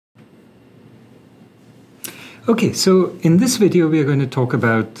Okay, so in this video we are going to talk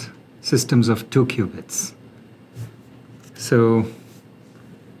about systems of 2 qubits. So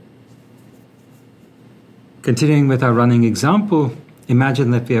continuing with our running example,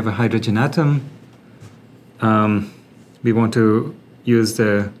 imagine that we have a hydrogen atom. We want to use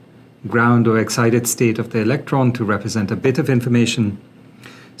the ground or excited state of the electron to represent a bit of information.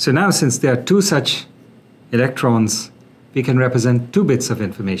 So now, since there are 2 such electrons, we can represent 2 bits of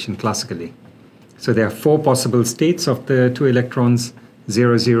information classically. So there are 4 possible states of the 2 electrons,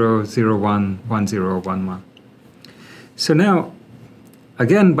 0, 0, 0, 1, 1, 0, 1, 1. So now,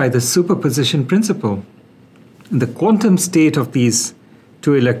 again, by the superposition principle, the quantum state of these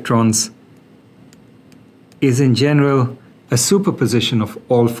 2 electrons is in general a superposition of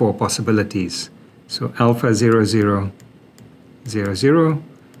all 4 possibilities. So alpha 0, 0, 0, 0,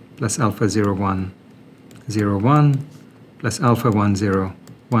 plus alpha 0, 1, 0, 1, plus alpha 1, 0,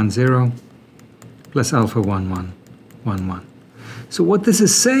 1, 0, plus alpha 1, 1, 1, 1. So what this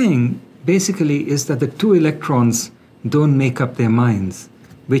is saying basically is that the 2 electrons don't make up their minds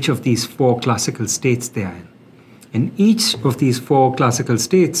which of these 4 classical states they are in. And each of these 4 classical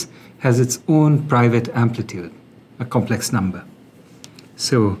states has its own private amplitude, a complex number.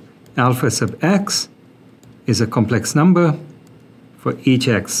 So alpha sub x is a complex number for each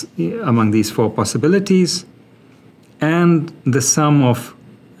x among these 4 possibilities, and the sum of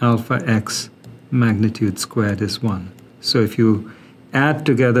alpha x magnitude squared is 1. So if you add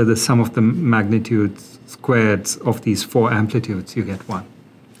together the sum of the magnitude squareds of these 4 amplitudes, you get 1.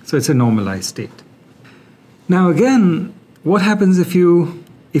 So it's a normalized state. Now again, what happens if you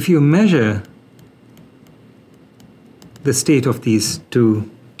measure the state of these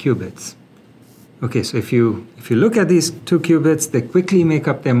 2 qubits? Okay, so if you look at these 2 qubits, they quickly make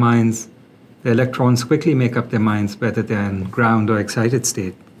up their minds. The electrons quickly make up their minds whether they're in ground or excited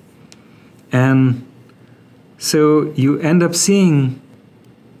state. And so you end up seeing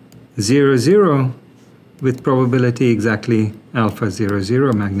 0, 0 with probability exactly alpha 0,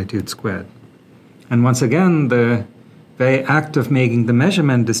 0 magnitude squared. And once again, the very act of making the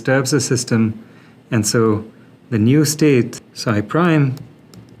measurement disturbs the system, and so the new state, psi prime,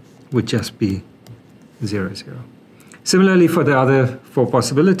 would just be 0, 0. Similarly, for the other 4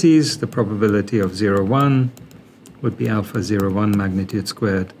 possibilities, the probability of 0, 1 would be alpha 0, 1 magnitude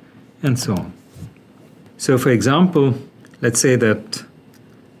squared, and so on. So for example, let's say that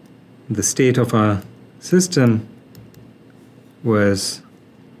the state of our system was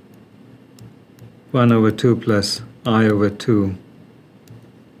 1 over 2 plus I over 2,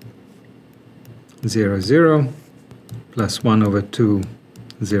 0, 0, plus 1 over 2,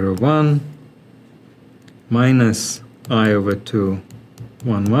 0, 1, minus I over 2,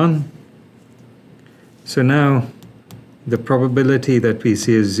 1, 1. So now the probability that we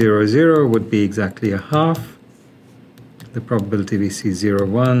see as 0, 0 would be exactly a half. The probability we see 0,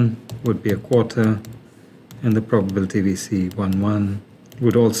 1 would be a quarter. And the probability we see 1, 1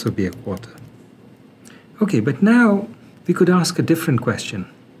 would also be a quarter. Okay, but now we could ask a different question.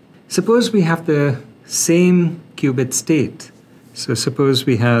 Suppose we have the same qubit state. So suppose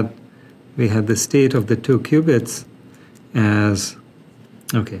we had the state of the 2 qubits as,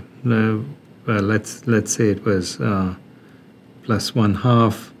 okay, well, let's say it was plus 1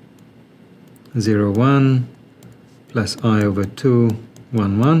 half 0, 1 plus I over 2,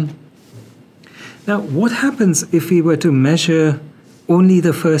 1, 1. Now, what happens if we were to measure only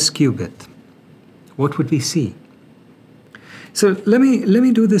the first qubit? What would we see? So let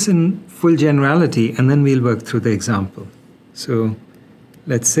me do this in full generality, and then we'll work through the example. So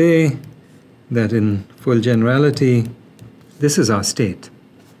let's say that in full generality, this is our state.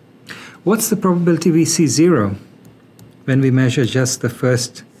 What's the probability we see 0 when we measure just the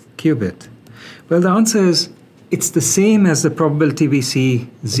first qubit? Well, the answer is it's the same as the probability we see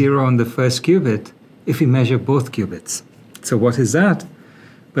 0 on the first qubit if we measure both qubits. So what is that?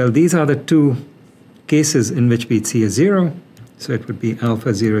 Well, these are the 2 cases in which we'd see a 0. So it would be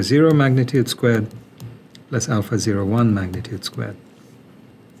alpha 0, 0 magnitude squared plus alpha 0, 1 magnitude squared.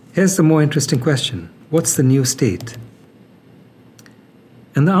 Here's the more interesting question. What's the new state?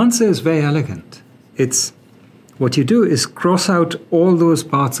 And the answer is very elegant. It's what you do is cross out all those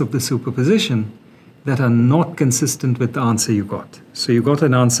parts of the superposition that are not consistent with the answer you got. So you got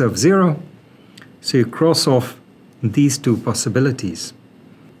an answer of 0, so you cross off these 2 possibilities.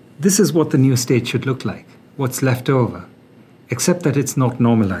 This is what the new state should look like, what's left over, except that it's not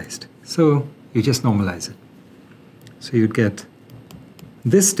normalized. So you just normalize it. So you'd get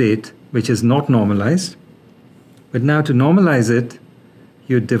this state, which is not normalized, but now to normalize it,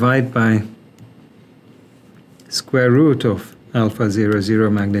 you divide by square root of alpha 0, 0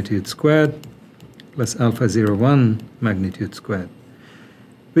 magnitude squared plus alpha 0, 1 magnitude squared,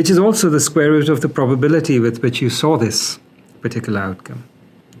 which is also the square root of the probability with which you saw this particular outcome.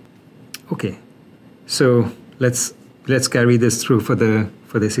 Okay, so let's carry this through for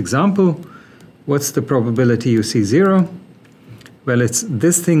this example. What's the probability you see 0? Well, it's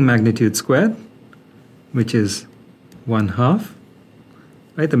this thing magnitude squared, which is 1/2.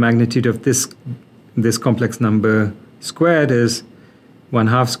 Right? The magnitude of this complex number squared is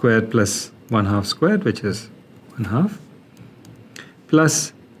 1/2 squared plus 1/2 squared, which is 1/2,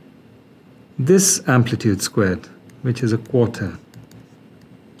 plus this amplitude squared, which is 1/4.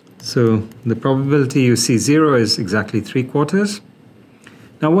 So the probability you see 0 is exactly 3/4.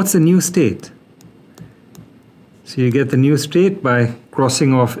 Now what's the new state? So you get the new state by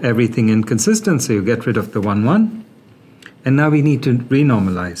crossing off everything inconsistent, so you get rid of the 1, 1. And now we need to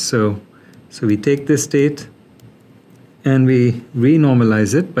renormalize. So we take this state and we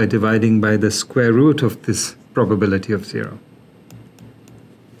renormalize it by dividing by the square root of this probability of 0.